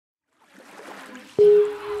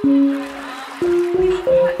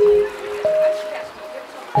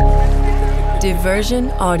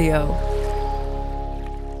Diversion Audio.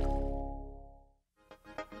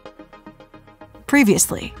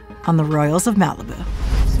 Previously on the Royals of Malibu.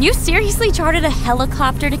 You seriously chartered a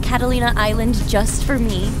helicopter to Catalina Island just for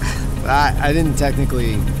me? I didn't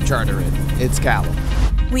technically charter it. It's CALLUM.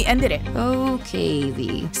 We ended it. Okay,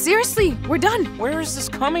 V. Seriously, we're done. Where is this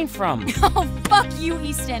coming from? Oh, fuck you,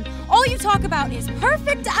 Easton. All you talk about is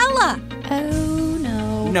perfect Ella. Oh, no.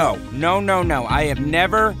 No. I have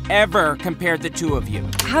never, ever compared the two of you.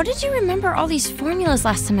 How did you remember all these formulas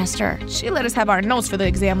last semester? She let us have our notes for the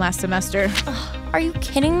exam last semester. Are you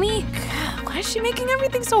kidding me? Why is she making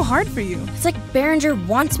everything so hard for you? It's like Berenger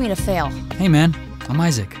wants me to fail. Hey man, I'm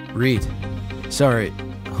Isaac. Reed. Sorry,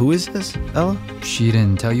 who is this, Ella? She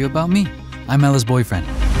didn't tell you about me. I'm Ella's boyfriend.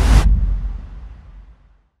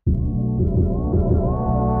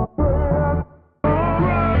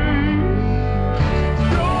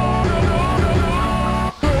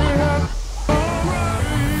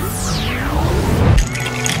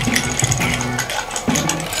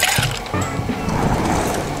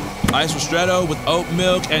 Ice ristretto with oat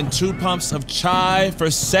milk and 2 pumps of chai for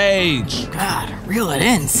Sage. God, reel it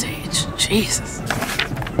in, Sage. Jesus.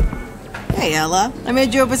 Hey, Ella. I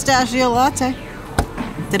made you a pistachio latte.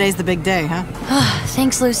 Today's the big day, huh?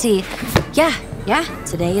 Thanks, Lucy. Yeah,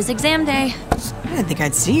 today is exam day. I didn't think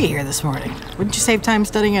I'd see you here this morning. Wouldn't you save time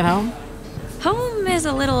studying at home? Home is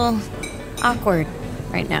a little awkward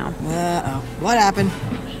right now. Uh-oh. What happened?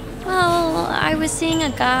 Well, I was seeing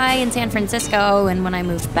a guy in San Francisco, and when I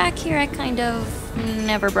moved back here, I kind of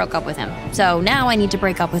never broke up with him. So now I need to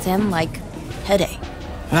break up with him, like, today.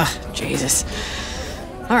 Ugh, Jesus.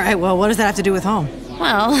 All right, well, what does that have to do with home?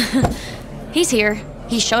 Well, he's here.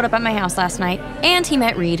 He showed up at my house last night, and he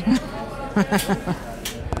met Reed.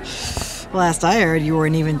 Last I heard, you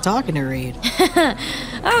weren't even talking to Reed.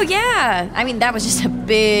 Oh, yeah. I mean, that was just a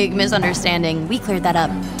big misunderstanding. We cleared that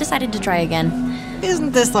up. Decided to try again.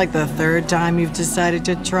 Isn't this like the third time you've decided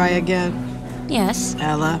to try again? Yes.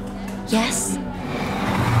 Ella? Yes.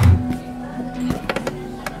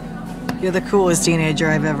 You're the coolest teenager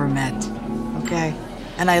I've ever met, okay?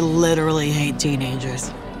 And I literally hate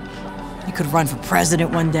teenagers. You could run for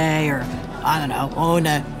president one day, or, I don't know, own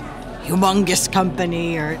a humongous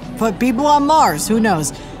company, or put people on Mars, who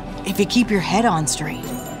knows? If you keep your head on straight.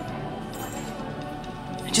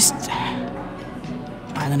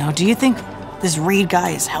 I don't know, do you think this Reed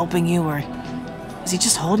guy is helping you, or is he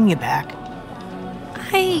just holding you back?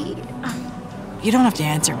 You don't have to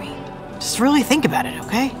answer me. Just really think about it,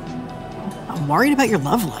 okay? I'm worried about your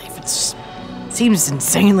love life. It seems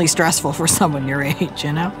insanely stressful for someone your age,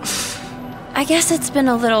 you know? I guess it's been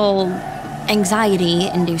a little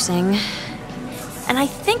anxiety-inducing. And I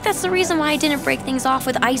think that's the reason why I didn't break things off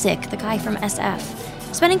with Isaac, the guy from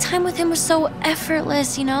SF. Spending time with him was so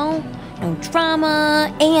effortless, you know? No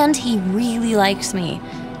drama, and he really likes me.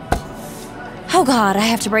 Oh God, I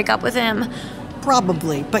have to break up with him.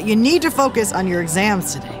 Probably, but you need to focus on your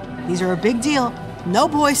exams today. These are a big deal. No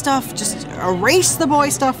boy stuff, just erase the boy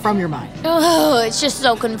stuff from your mind. Oh, it's just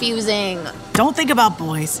so confusing. Don't think about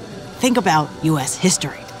boys. Think about U.S.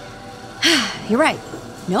 history. You're right.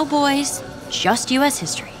 No boys, just U.S.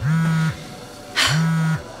 history.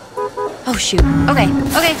 Oh, shoot. Okay,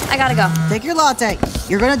 I gotta go. Take your latte.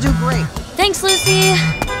 You're gonna do great. Thanks, Lucy.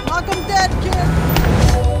 Welcome, dead kid.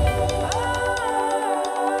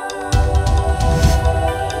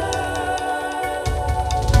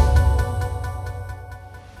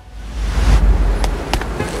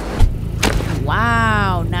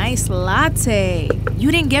 Wow, nice latte.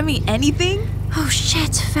 You didn't get me anything? Oh,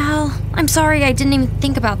 shit, Val. I'm sorry, I didn't even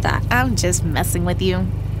think about that. I'm just messing with you.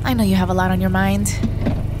 I know you have a lot on your mind.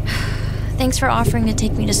 Thanks for offering to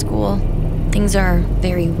take me to school. Things are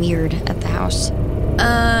very weird at the house.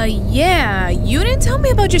 Yeah. You didn't tell me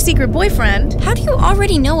about your secret boyfriend. How do you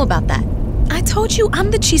already know about that? I told you I'm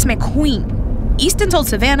the chisme queen. Easton told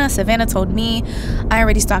Savannah, Savannah told me. I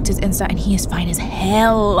already stalked his Insta and he is fine as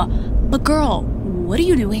hell. But girl, what are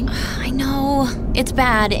you doing? I know. It's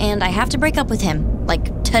bad and I have to break up with him.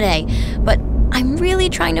 Like, today. But I'm really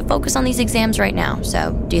trying to focus on these exams right now.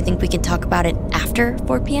 So, do you think we could talk about it after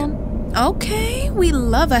 4 p.m.? Okay, we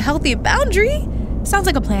love a healthy boundary. Sounds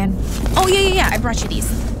like a plan. Oh, yeah, I brought you these.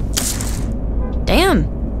 Damn.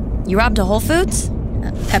 You robbed a Whole Foods?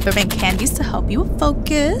 Peppermint candies to help you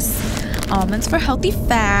focus. Almonds for healthy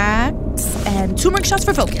facts. And turmeric shots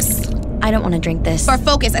for focus. I don't want to drink this. For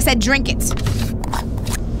focus, I said drink it.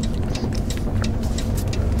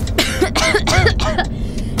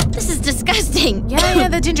 This is disgusting. Yeah,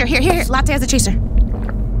 the ginger. Here. Latte as a chaser.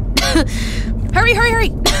 Hurry.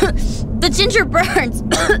 The ginger burns.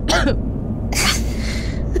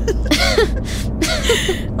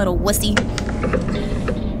 Little wussy.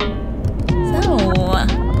 So,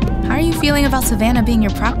 how are you feeling about Savannah being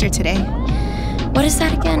your proctor today? What is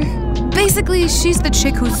that again? Basically, she's the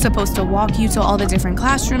chick who's supposed to walk you to all the different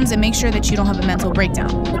classrooms and make sure that you don't have a mental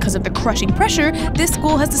breakdown. Because of the crushing pressure, this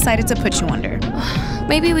school has decided to put you under.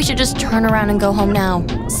 Maybe we should just turn around and go home now.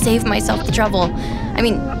 Save myself the trouble. I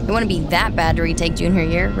mean, it wouldn't be that bad to retake junior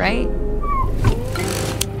year, right?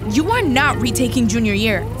 You are not retaking junior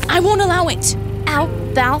year. I won't allow it. Ow,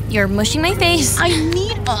 Val, you're mushing my face. I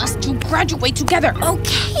need us to graduate together.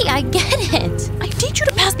 Okay, I get it. I need you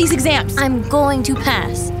to pass these exams. I'm going to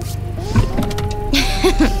pass.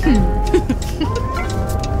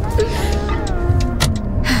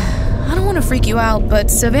 I don't want to freak you out,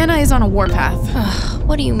 but Savannah is on a warpath.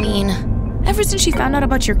 What do you mean? Ever since she found out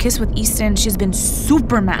about your kiss with Easton, she's been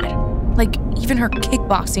super mad. Like, even her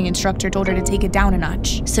kickboxing instructor told her to take it down a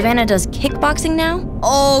notch. Savannah does kickboxing now?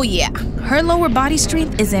 Oh yeah, her lower body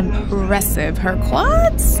strength is impressive. Her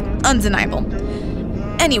quads? Undeniable.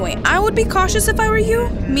 Anyway, I would be cautious if I were you.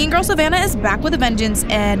 Mean Girl Savannah is back with a vengeance,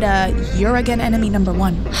 and you're again enemy number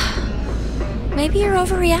one. Maybe you're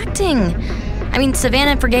overreacting. I mean,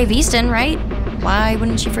 Savannah forgave Easton, right? Why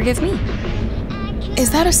wouldn't she forgive me?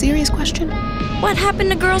 Is that a serious question? What happened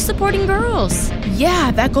to girls supporting girls?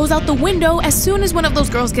 Yeah, that goes out the window as soon as one of those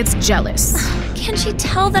girls gets jealous. Can't she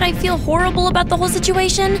tell that I feel horrible about the whole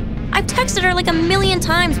situation? I've texted her like 1,000,000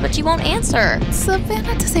 times, but she won't answer.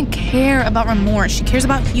 Savannah doesn't care about remorse. She cares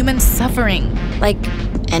about human suffering. Like,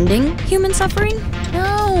 ending human suffering?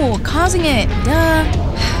 No, causing it. Duh.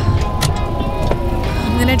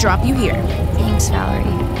 I'm gonna drop you here. Thanks, Valerie.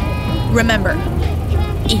 Remember,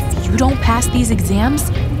 if you don't pass these exams,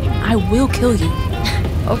 I will kill you.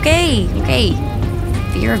 Okay.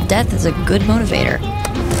 Fear of death is a good motivator.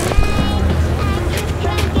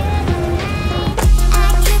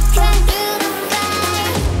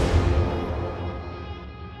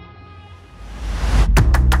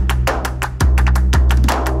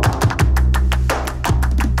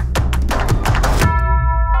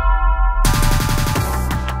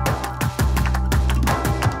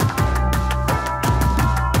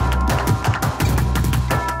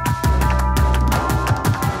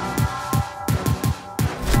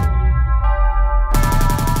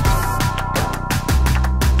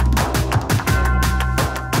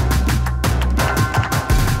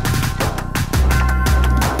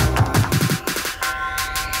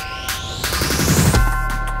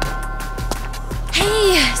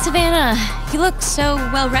 Savannah, you look so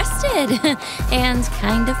well-rested and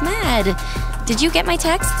kind of mad. Did you get my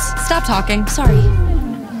texts? Stop talking. Sorry.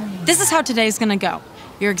 This is how today's gonna go.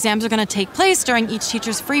 Your exams are gonna take place during each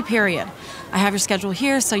teacher's free period. I have your schedule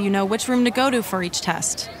here so you know which room to go to for each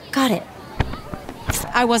test. Got it.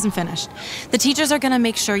 I wasn't finished. The teachers are gonna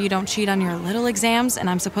make sure you don't cheat on your little exams, and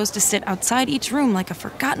I'm supposed to sit outside each room like a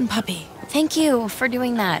forgotten puppy. Thank you for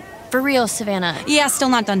doing that. For real, Savannah. Yeah, still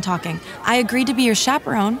not done talking. I agreed to be your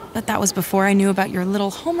chaperone, but that was before I knew about your little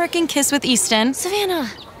homeworking kiss with Easton. Savannah,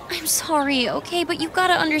 I'm sorry, okay, but you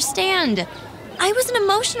gotta understand. I was an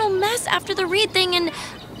emotional mess after the Reed thing, and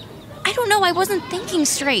I don't know, I wasn't thinking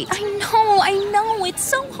straight. I know, it's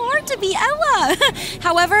so hard to be Ella.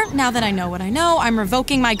 However, now that I know what I know, I'm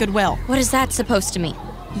revoking my goodwill. What is that supposed to mean?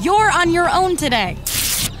 You're on your own today.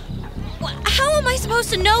 How am I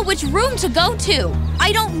supposed to know which room to go to?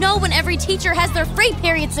 I don't know when every teacher has their free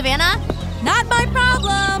period, Savannah. Not my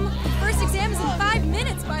problem. First exam is in 5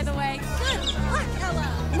 minutes, by the way. Good luck,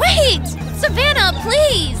 Ella. Wait! Savannah,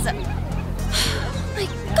 please! My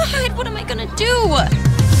God, what am I gonna do?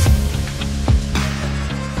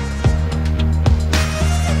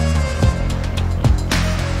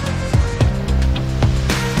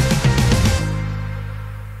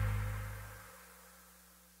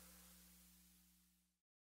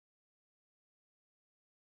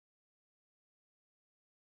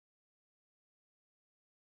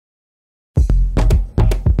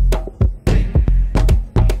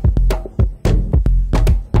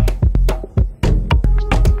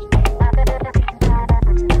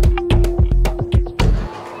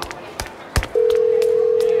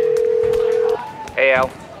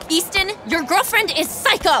 Easton, your girlfriend is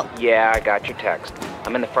psycho! Yeah, I got your text.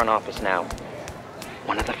 I'm in the front office now.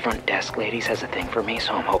 One of the front desk ladies has a thing for me,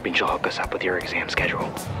 so I'm hoping she'll hook us up with your exam schedule.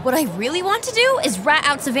 What I really want to do is rat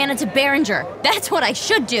out Savannah to Behringer. That's what I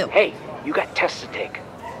should do. Hey, you got tests to take.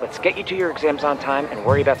 Let's get you to your exams on time and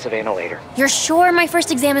worry about Savannah later. You're sure my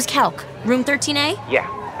first exam is calc? Room 13A? Yeah,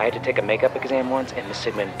 I had to take a makeup exam once, and Miss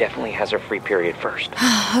Sigmund definitely has her free period first.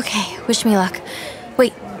 Okay, wish me luck.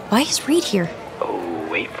 Wait, why is Reed here? Oh,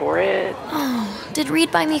 wait wait for it. Oh, did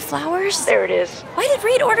Reed buy me flowers? There it is. Why did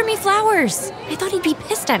Reed order me flowers? I thought he'd be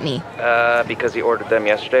pissed at me. Because he ordered them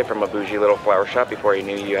yesterday from a bougie little flower shop before he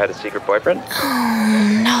knew you had a secret boyfriend.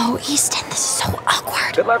 Oh, no, Easton, this is so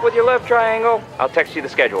awkward. Good luck with your love triangle. I'll text you the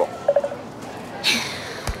schedule.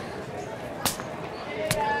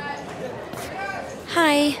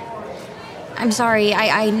 Hi. I'm sorry,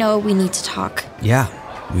 I know we need to talk. Yeah,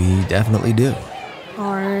 we definitely do.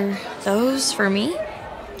 Are those for me?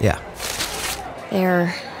 Yeah. They're,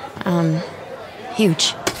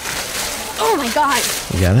 huge. Oh my god!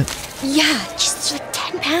 You got it? Yeah, just like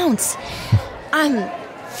 10 pounds.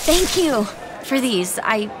 Thank you for these.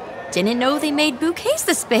 I didn't know they made bouquets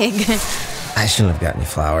this big. I shouldn't have gotten you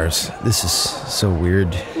flowers. This is so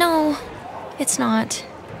weird. No, it's not.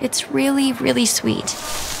 It's really, really sweet.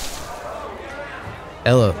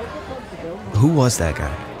 Ella, who was that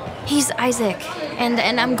guy? He's Isaac, and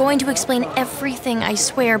I'm going to explain everything, I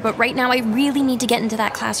swear, but right now I really need to get into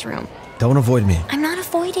that classroom. Don't avoid me. I'm not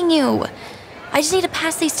avoiding you. I just need to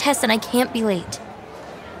pass these tests and I can't be late.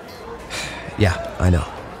 Yeah, I know.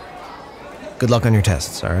 Good luck on your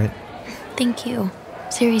tests, all right? Thank you.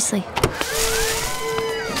 Seriously.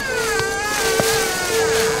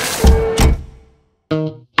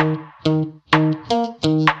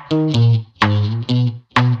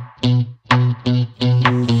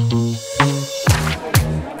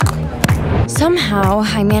 Somehow,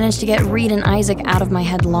 I managed to get Reed and Isaac out of my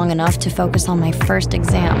head long enough to focus on my first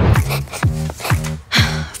exam.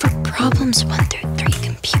 For problems 1 through 3,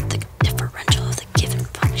 compute the differential of the given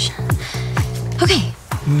function. Okay,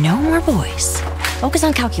 no more boys. Focus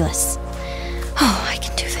on calculus. Oh, I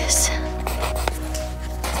can do this.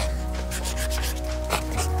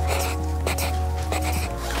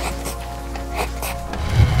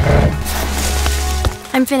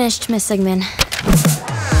 I'm finished, Miss Sigmund.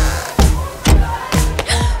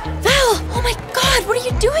 What are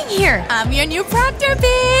you doing here? I'm your new proctor,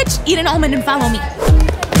 bitch! Eat an almond and follow me.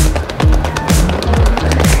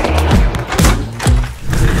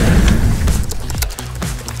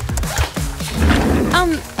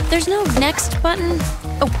 There's no next button.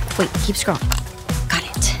 Oh, wait, keep scrolling. Got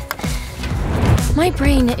it. My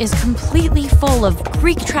brain is completely full of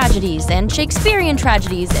Greek tragedies and Shakespearean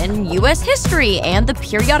tragedies and US history and the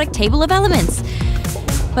periodic table of elements.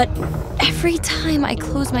 But every time I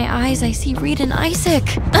close my eyes, I see Reed and Isaac.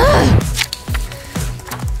 Ugh!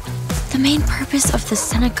 The main purpose of the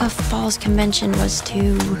Seneca Falls Convention was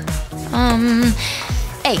to,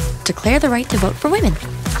 A, declare the right to vote for women.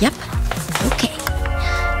 Yep. Okay.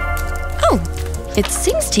 Oh, it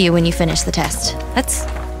sings to you when you finish the test. That's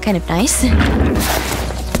kind of nice.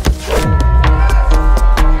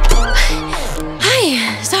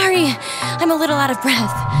 Hi, sorry. I'm a little out of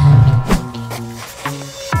breath.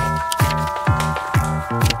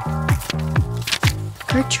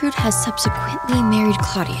 Gertrude has subsequently married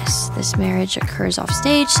Claudius. This marriage occurs off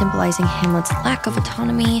stage, symbolizing Hamlet's lack of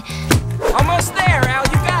autonomy. Almost there, Al.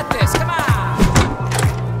 You got this. Come on.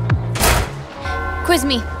 Quiz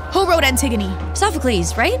me. Who wrote Antigone?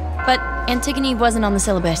 Sophocles, right? But Antigone wasn't on the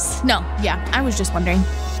syllabus. No, yeah, I was just wondering.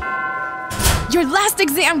 Your last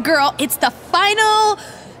exam, girl. It's the final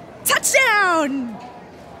touchdown!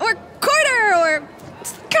 Or quarter, or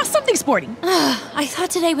something sporty. I thought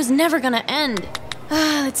today was never gonna end.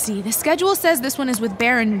 Let's see. The schedule says this one is with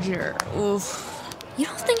Berenger. Oof. You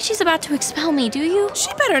don't think she's about to expel me, do you?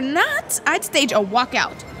 She better not. I'd stage a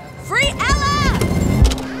walkout. Free Ella!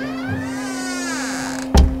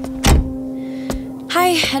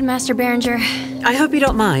 Hi, Headmaster Berenger. I hope you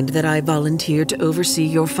don't mind that I volunteered to oversee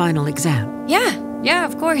your final exam. Yeah,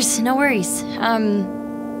 of course. No worries.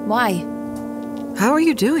 Why? How are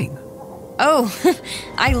you doing? Oh,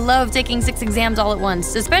 I love taking 6 exams all at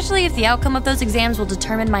once, especially if the outcome of those exams will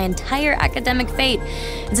determine my entire academic fate.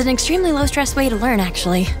 It's an extremely low-stress way to learn,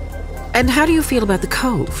 actually. And how do you feel about the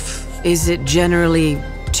Cove? Is it generally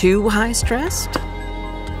too high-stressed?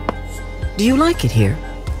 Do you like it here?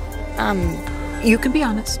 You can be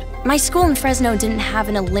honest. My school in Fresno didn't have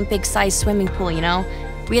an Olympic-sized swimming pool, you know?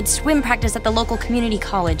 We had swim practice at the local community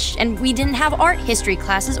college, and we didn't have art history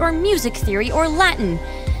classes or music theory or Latin.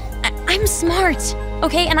 I'm smart,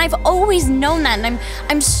 okay? And I've always known that, and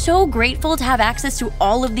I'm so grateful to have access to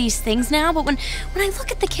all of these things now, but when I look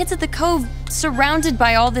at the kids at the Cove surrounded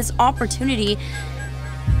by all this opportunity,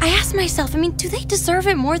 I ask myself, do they deserve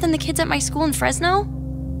it more than the kids at my school in Fresno?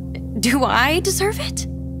 Do I deserve it?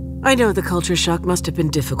 I know the culture shock must have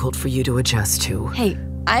been difficult for you to adjust to. Hey,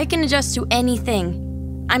 I can adjust to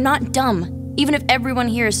anything. I'm not dumb. Even if everyone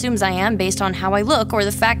here assumes I am based on how I look or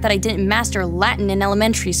the fact that I didn't master Latin in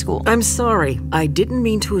elementary school. I'm sorry. I didn't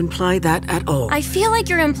mean to imply that at all. I feel like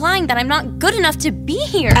you're implying that I'm not good enough to be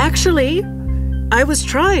here. Actually, I was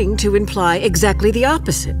trying to imply exactly the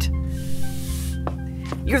opposite.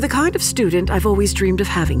 You're the kind of student I've always dreamed of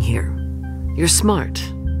having here. You're smart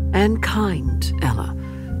and kind, Ella,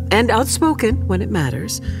 and outspoken when it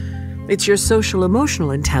matters. It's your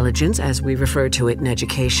social-emotional intelligence, as we refer to it in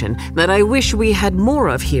education, that I wish we had more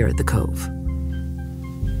of here at the Cove.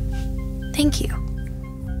 Thank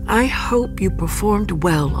you. I hope you performed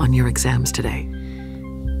well on your exams today.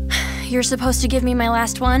 You're supposed to give me my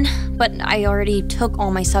last one, but I already took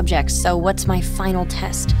all my subjects, so what's my final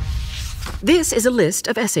test? This is a list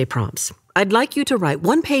of essay prompts. I'd like you to write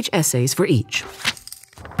one-page essays for each.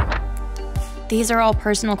 These are all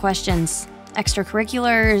personal questions.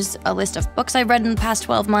 Extracurriculars, a list of books I've read in the past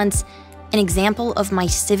 12 months, an example of my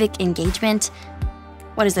civic engagement.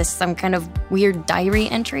 What is this, some kind of weird diary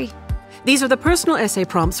entry? These are the personal essay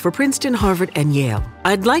prompts for Princeton, Harvard, and Yale.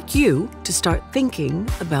 I'd like you to start thinking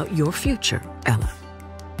about your future, Ella.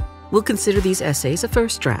 We'll consider these essays a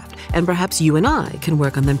first draft, and perhaps you and I can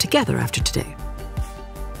work on them together after today.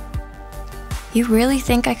 You really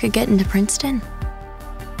think I could get into Princeton?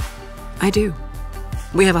 I do.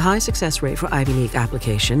 We have a high success rate for Ivy League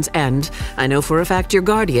applications, and I know for a fact your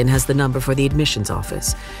guardian has the number for the admissions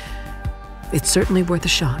office. It's certainly worth a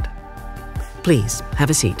shot. Please, have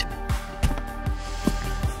a seat.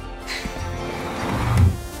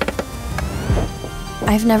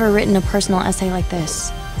 I've never written a personal essay like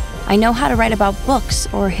this. I know how to write about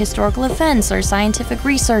books, or historical events, or scientific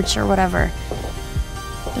research, or whatever.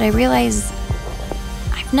 But I realize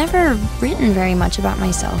I've never written very much about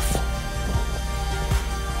myself.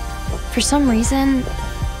 For some reason,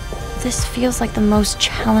 this feels like the most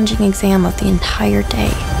challenging exam of the entire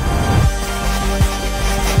day.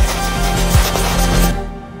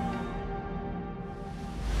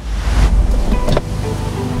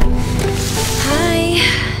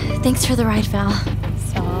 Hi. Thanks for the ride, Val.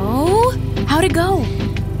 So, how'd it go?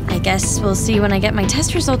 I guess we'll see when I get my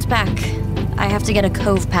test results back. I have to get a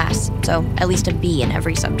Cove pass, so at least a B in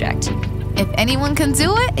every subject. If anyone can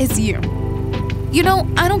do it, it's you. You know,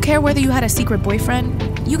 I don't care whether you had a secret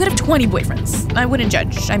boyfriend. You could have 20 boyfriends. I wouldn't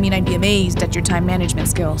judge. I mean, I'd be amazed at your time management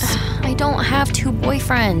skills. I don't have 2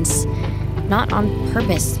 boyfriends. Not on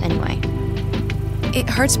purpose, anyway. It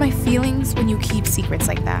hurts my feelings when you keep secrets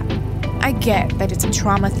like that. I get that it's a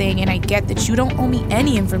trauma thing, and I get that you don't owe me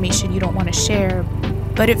any information you don't want to share,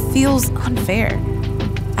 but it feels unfair.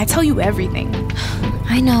 I tell you everything.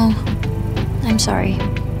 I know. I'm sorry.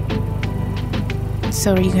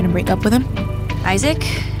 So are you gonna break up with him? Isaac?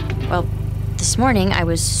 Well, this morning I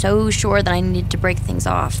was so sure that I needed to break things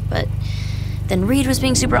off, but then Reed was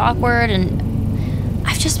being super awkward, and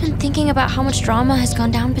I've just been thinking about how much drama has gone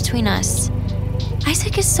down between us.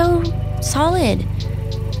 Isaac is so solid.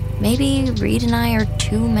 Maybe Reed and I are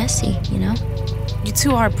too messy, you know? You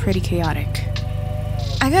two are pretty chaotic.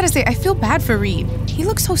 I gotta say, I feel bad for Reed. He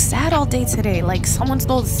looks so sad all day today, like someone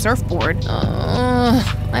stole the surfboard.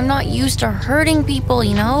 I'm not used to hurting people,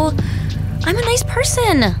 you know? I'm a nice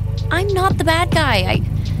person. I'm not the bad guy.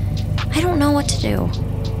 I don't know what to do.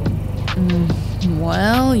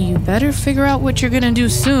 Well, you better figure out what you're gonna do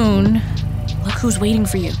soon. Look who's waiting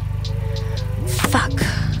for you. Fuck.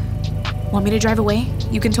 Want me to drive away?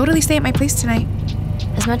 You can totally stay at my place tonight.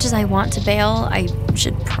 As much as I want to bail, I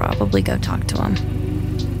should probably go talk to him.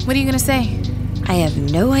 What are you gonna say? I have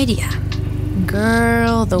no idea.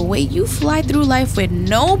 Girl, the way you fly through life with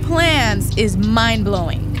no plans is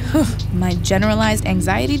mind-blowing. My generalized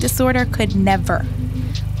anxiety disorder could never.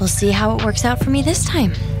 We'll see how it works out for me this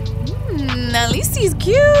time. At least he's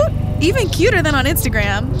cute. Even cuter than on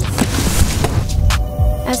Instagram.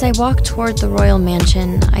 As I walk toward the royal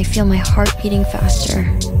mansion, I feel my heart beating faster.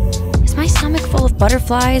 Is my stomach full of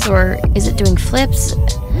butterflies, or is it doing flips?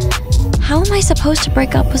 How am I supposed to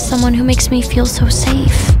break up with someone who makes me feel so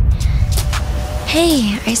safe?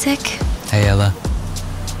 Hey, Isaac. Hey, Ella.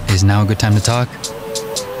 Is now a good time to talk?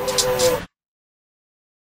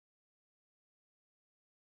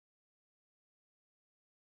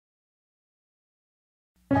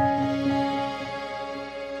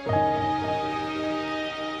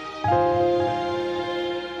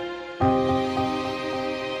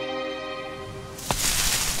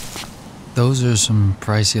 Those are some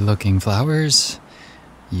pricey-looking flowers.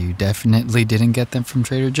 You definitely didn't get them from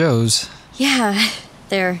Trader Joe's. Yeah,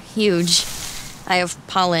 they're huge. I have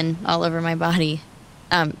pollen all over my body.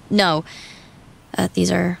 No.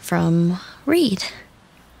 These are from Reed.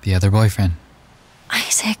 The other boyfriend.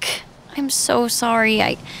 Isaac, I'm so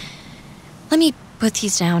sorry. Let me put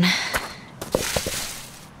these down.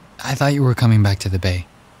 I thought you were coming back to the Bay.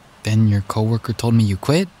 Then your coworker told me you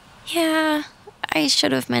quit? Yeah, I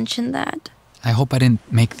should have mentioned that. I hope I didn't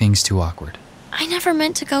make things too awkward. I never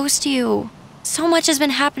meant to ghost you. So much has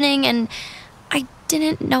been happening, and I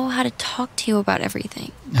didn't know how to talk to you about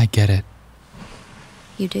everything. I get it.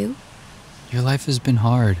 You do? Your life has been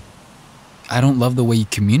hard. I don't love the way you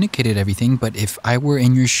communicated everything, but if I were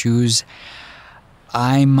in your shoes,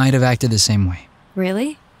 I might have acted the same way.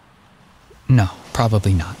 Really? No,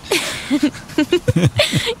 probably not.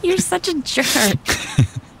 You're such a jerk.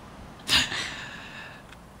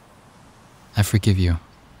 I forgive you.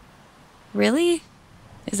 Really?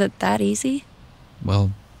 Is it that easy?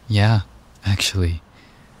 Well, yeah, actually.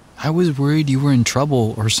 I was worried you were in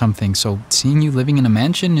trouble or something, so seeing you living in a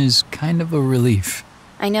mansion is kind of a relief.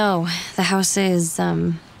 I know. The house is,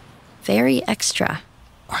 very extra.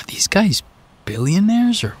 Are these guys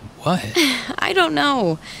billionaires or what? I don't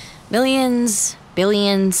know. Millions,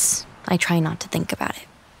 billions. I try not to think about it.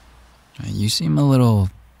 You seem a little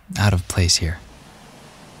out of place here.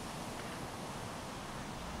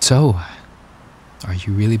 So, are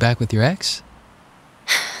you really back with your ex?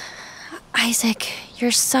 Isaac,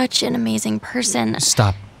 you're such an amazing person.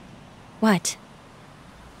 Stop. What?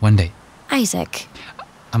 One day. Isaac.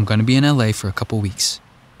 I'm gonna be in LA for a couple weeks.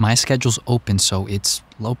 My schedule's open, so it's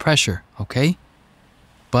low pressure, okay?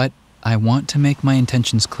 But I want to make my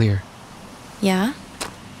intentions clear. Yeah?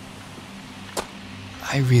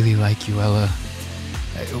 I really like you, Ella.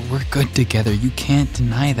 We're good together. You can't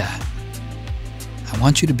deny that. I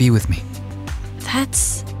want you to be with me.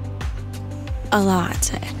 That's a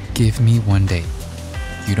lot. Give me one day.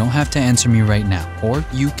 You don't have to answer me right now, or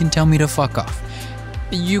you can tell me to fuck off.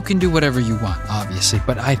 You can do whatever you want, obviously,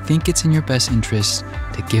 but I think it's in your best interest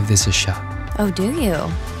to give this a shot. Oh, do you?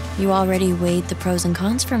 You already weighed the pros and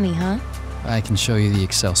cons for me, huh? I can show you the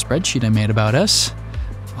Excel spreadsheet I made about us.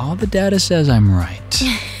 All the data says I'm right.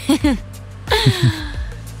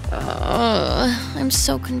 I'm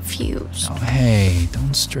so confused. Oh, hey,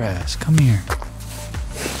 don't stress. Come here.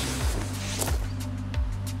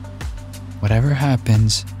 Whatever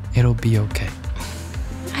happens, it'll be okay.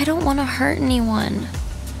 I don't want to hurt anyone.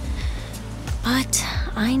 But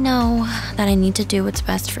I know that I need to do what's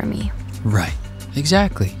best for me. Right,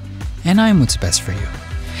 exactly. And I'm what's best for you.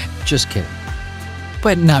 Just kidding.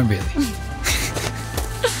 But not really.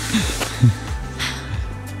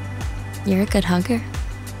 You're a good hugger.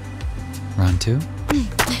 Round two?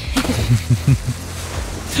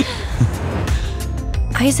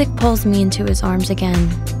 Isaac pulls me into his arms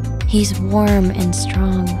again. He's warm and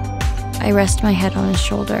strong. I rest my head on his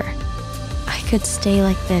shoulder. I could stay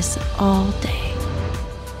like this all day.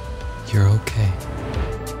 You're okay.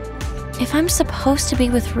 If I'm supposed to be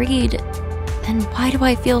with Reed, then why do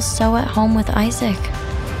I feel so at home with Isaac?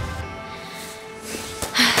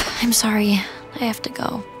 I'm sorry. I have to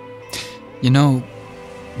go. You know,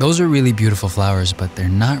 those are really beautiful flowers, but they're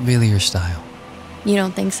not really your style. You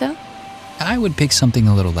don't think so? I would pick something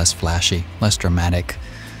a little less flashy, less dramatic.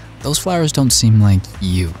 Those flowers don't seem like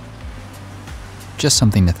you. Just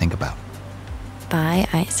something to think about. Bye,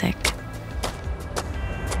 Isaac.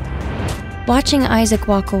 Watching Isaac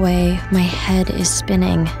walk away, my head is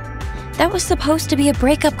spinning. That was supposed to be a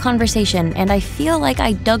breakup conversation, and I feel like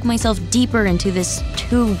I dug myself deeper into this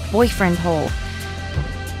two-boyfriend hole.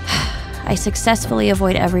 I successfully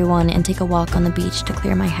avoid everyone and take a walk on the beach to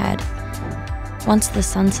clear my head. Once the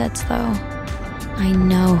sun sets, though, I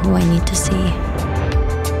know who I need to see.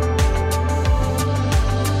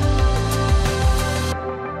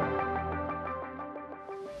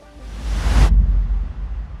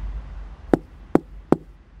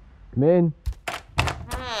 Come in.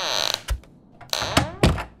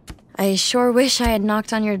 I sure wish I had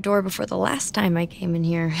knocked on your door before the last time I came in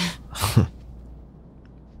here.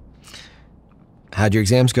 How'd your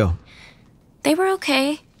exams go? They were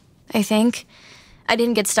okay, I think. I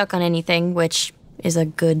didn't get stuck on anything, which is a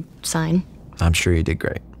good sign. I'm sure you did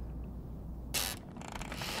great.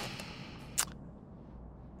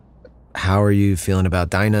 How are you feeling about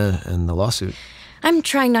DINAH and the lawsuit? I'm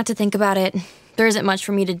trying not to think about it. There isn't much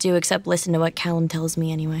for me to do except listen to what CALLUM tells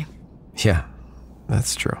me anyway. Yeah,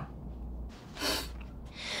 that's true.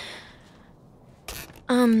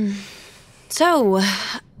 So,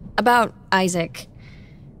 about Isaac.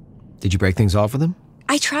 Did you break things off with him?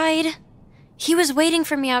 I tried. He was waiting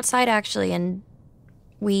for me outside, actually, and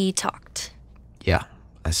we talked. Yeah,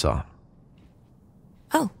 I saw.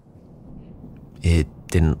 Oh. It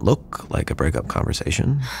didn't look like a breakup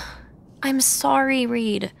conversation. I'm sorry,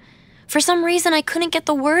 Reed. For some reason, I couldn't get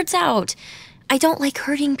the words out. I don't like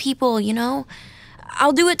hurting people, you know?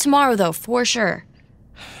 I'll do it tomorrow, though, for sure.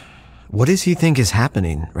 What does he think is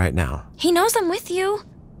happening right now? He knows I'm with you.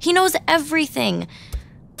 He knows everything.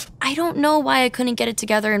 I don't know why I couldn't get it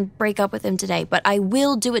together and break up with him today, but I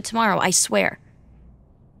will do it tomorrow, I swear.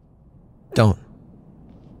 Don't.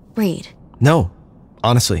 Reed. No.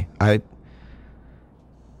 Honestly,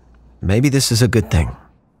 maybe this is a good thing.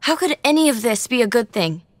 How could any of this be a good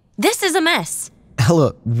thing? This is a mess.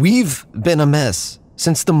 Ella, we've been a mess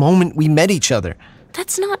since the moment we met each other.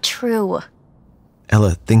 That's not true.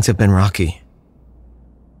 Ella, things have been rocky.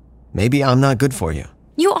 Maybe I'm not good for you.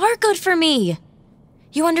 You are good for me.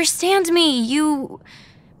 You understand me. You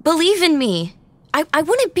believe in me. I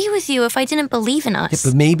wouldn't be with you if I didn't believe in us.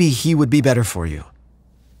 Yeah, but maybe he would be better for you.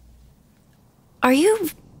 Are you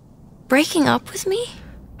breaking up with me?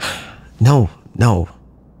 No.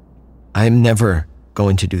 I'm never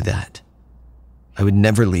going to do that. I would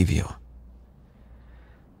never leave you.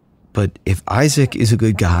 But if Isaac is a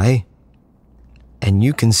good guy, and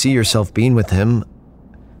you can see yourself being with him,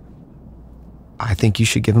 I think you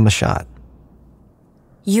should give him a shot.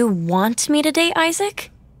 You want me to date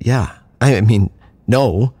Isaac? Yeah. I mean,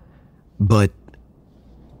 no, but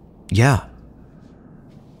yeah.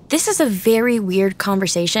 This is a very weird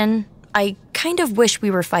conversation. I kind of wish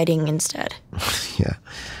we were fighting instead. Yeah,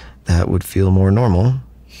 that would feel more normal.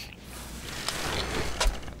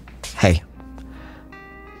 Hey,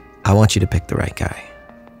 I want you to pick the right guy,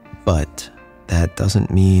 but that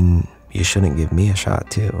doesn't mean you shouldn't give me a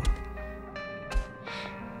shot too.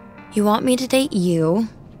 You want me to date you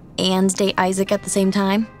and date Isaac at the same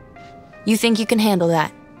time? You think you can handle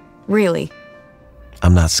that? Really?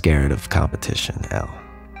 I'm not scared of competition, Elle.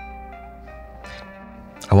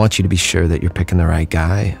 I want you to be sure that you're picking the right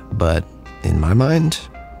guy, but in my mind,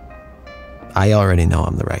 I already know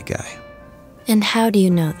I'm the right guy. And how do you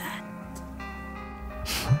know that?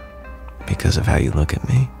 Because of how you look at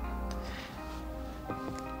me.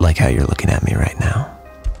 Like how you're looking at me right now.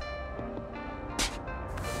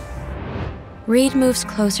 Reed moves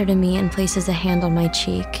closer to me and places a hand on my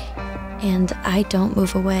cheek, and I don't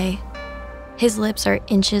move away. His lips are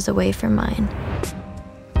inches away from mine.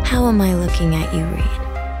 How am I looking at you, Reed?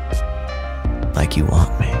 Like you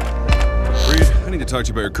want me. Reed, I need to talk to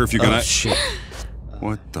you about your curfew gun. Oh, shit.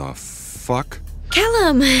 What the fuck?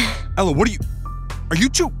 Callum! Ella, what are you... Are you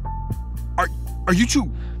two... Are you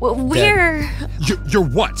two... We're... You're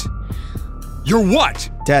what? You're what?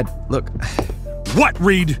 Dad, look... What,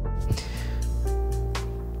 Reed?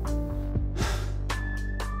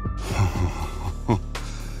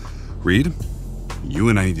 Reed, you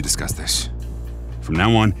and I need to discuss this. From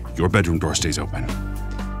now on, your bedroom door stays open.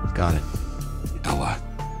 Got it. Ella.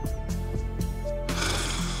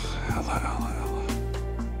 Ella.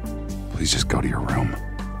 Please just go to your room.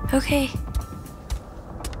 Okay.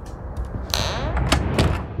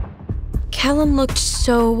 Callum looked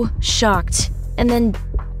so shocked and then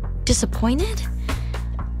disappointed.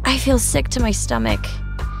 I feel sick to my stomach.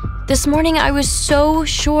 This morning I was so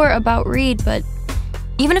sure about Reed, but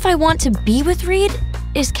even if I want to be with Reed,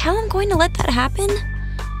 is Callum going to let that happen?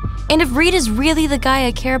 And if Reed is really the guy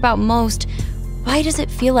I care about most, why does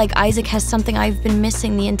it feel like Isaac has something I've been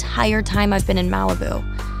missing the entire time I've been in Malibu?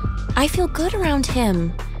 I feel good around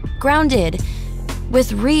him, grounded.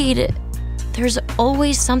 With Reed, there's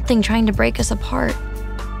always something trying to break us apart.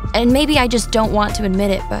 And maybe I just don't want to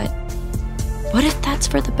admit it, but what if that's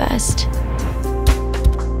for the best?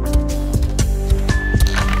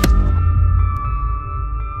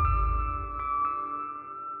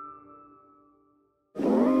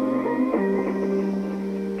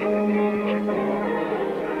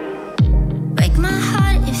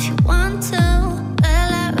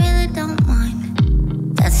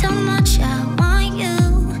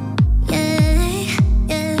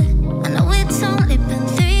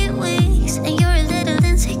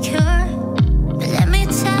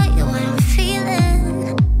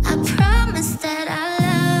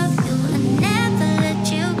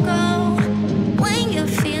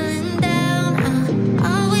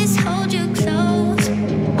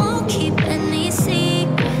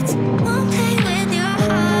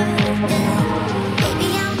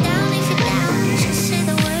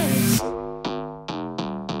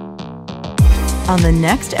 On the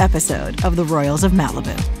next episode of the Royals of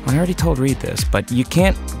Malibu. I already told Reed this, but you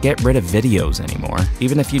can't get rid of videos anymore.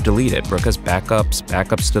 Even if you delete it, Brooke has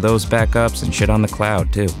backups to those backups, and shit on the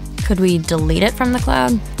cloud, too. Could we delete it from the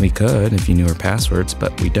cloud? We could if you knew her passwords,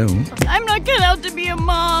 but we don't. I'm not cut out to be a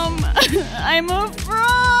mom. I'm a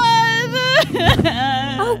fraud.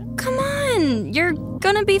 Oh, come on. You're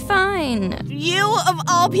gonna be fine. You, of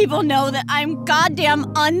all people, know that I'm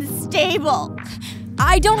goddamn unstable.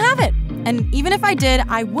 I don't have it. And even if I did,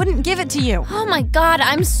 I wouldn't give it to you. Oh my god,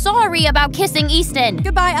 I'm sorry about kissing Easton.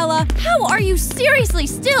 Goodbye, Ella. How are you seriously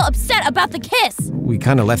still upset about the kiss? We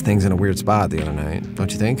kind of left things in a weird spot the other night,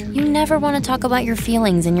 don't you think? You never want to talk about your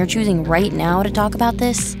feelings, and you're choosing right now to talk about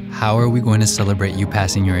this? How are we going to celebrate you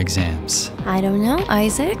passing your exams? I don't know,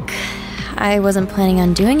 Isaac. I wasn't planning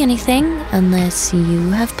on doing anything unless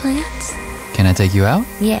you have plans. Can I take you out?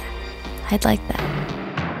 Yeah, I'd like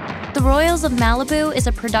that. The Royals of Malibu is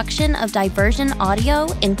a production of Diversion Audio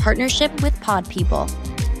in partnership with Pod People.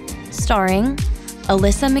 Starring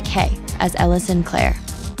Alyssa McKay as Ella Sinclair,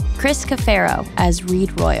 Chris Cafero as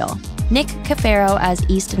Reed Royal, Nick Cafero as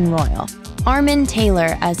Easton Royal, Armen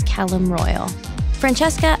Taylor as CALLUM Royal,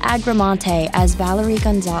 Franchesca Agramonte as Valerie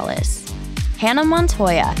Gonzalez, Hannah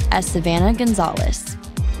Montoya as Savannah Gonzalez,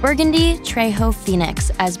 Burgandi Trejo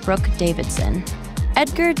Phoenix as Brooke Davidson,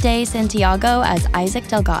 Edgar de Santiago as Isaac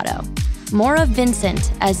Delgado, Maura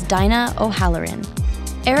Vincent as DINAH O'Halloran,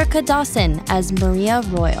 Erica Dawson as Maria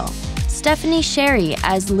Royal, Stephanie Sherry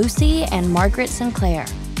as Lucy and Margaret Sinclair,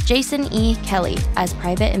 Jason E. Kelley as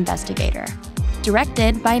Private Investigator.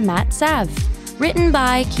 Directed by Matt Sav. Written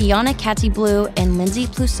by Kiana Catty-Blue and Lindsay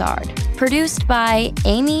Ploussard. Produced by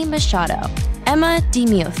Amy Machado, Emma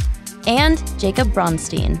Demuth, and Jacob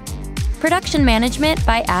Bronstein. Production management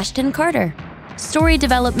by Ashton Carter. Story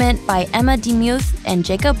development by Emma Demuth and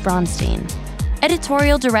Jacob Bronstein.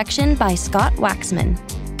 Editorial direction by Scott Waxman.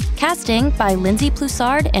 Casting by Lindsay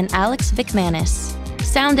Ploussard and Alex Vickmanis.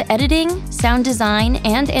 Sound editing, sound design,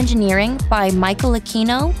 and engineering by Michael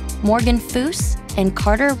Aquino, Morgan Foose, and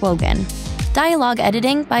Carter Wogan. Dialogue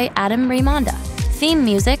editing by Adam Raimonda. Theme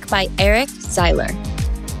music by Eric Seiler.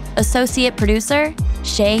 Associate producer,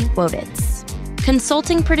 Shay Woditz.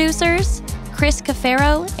 Consulting producers, Chris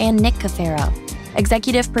Cafero and Nick Cafero.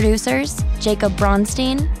 Executive producers, Jacob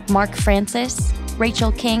Bronstein, Mark Francis,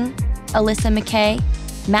 Rachel King, Alyssa McKay,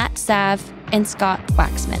 Matt Sav, and Scott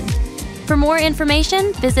Waxman. For more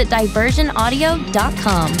information, visit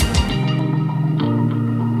diversionaudio.com.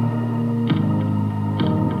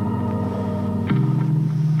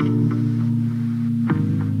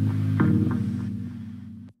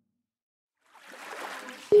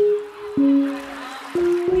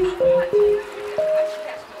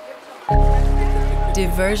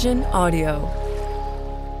 Diversion Audio.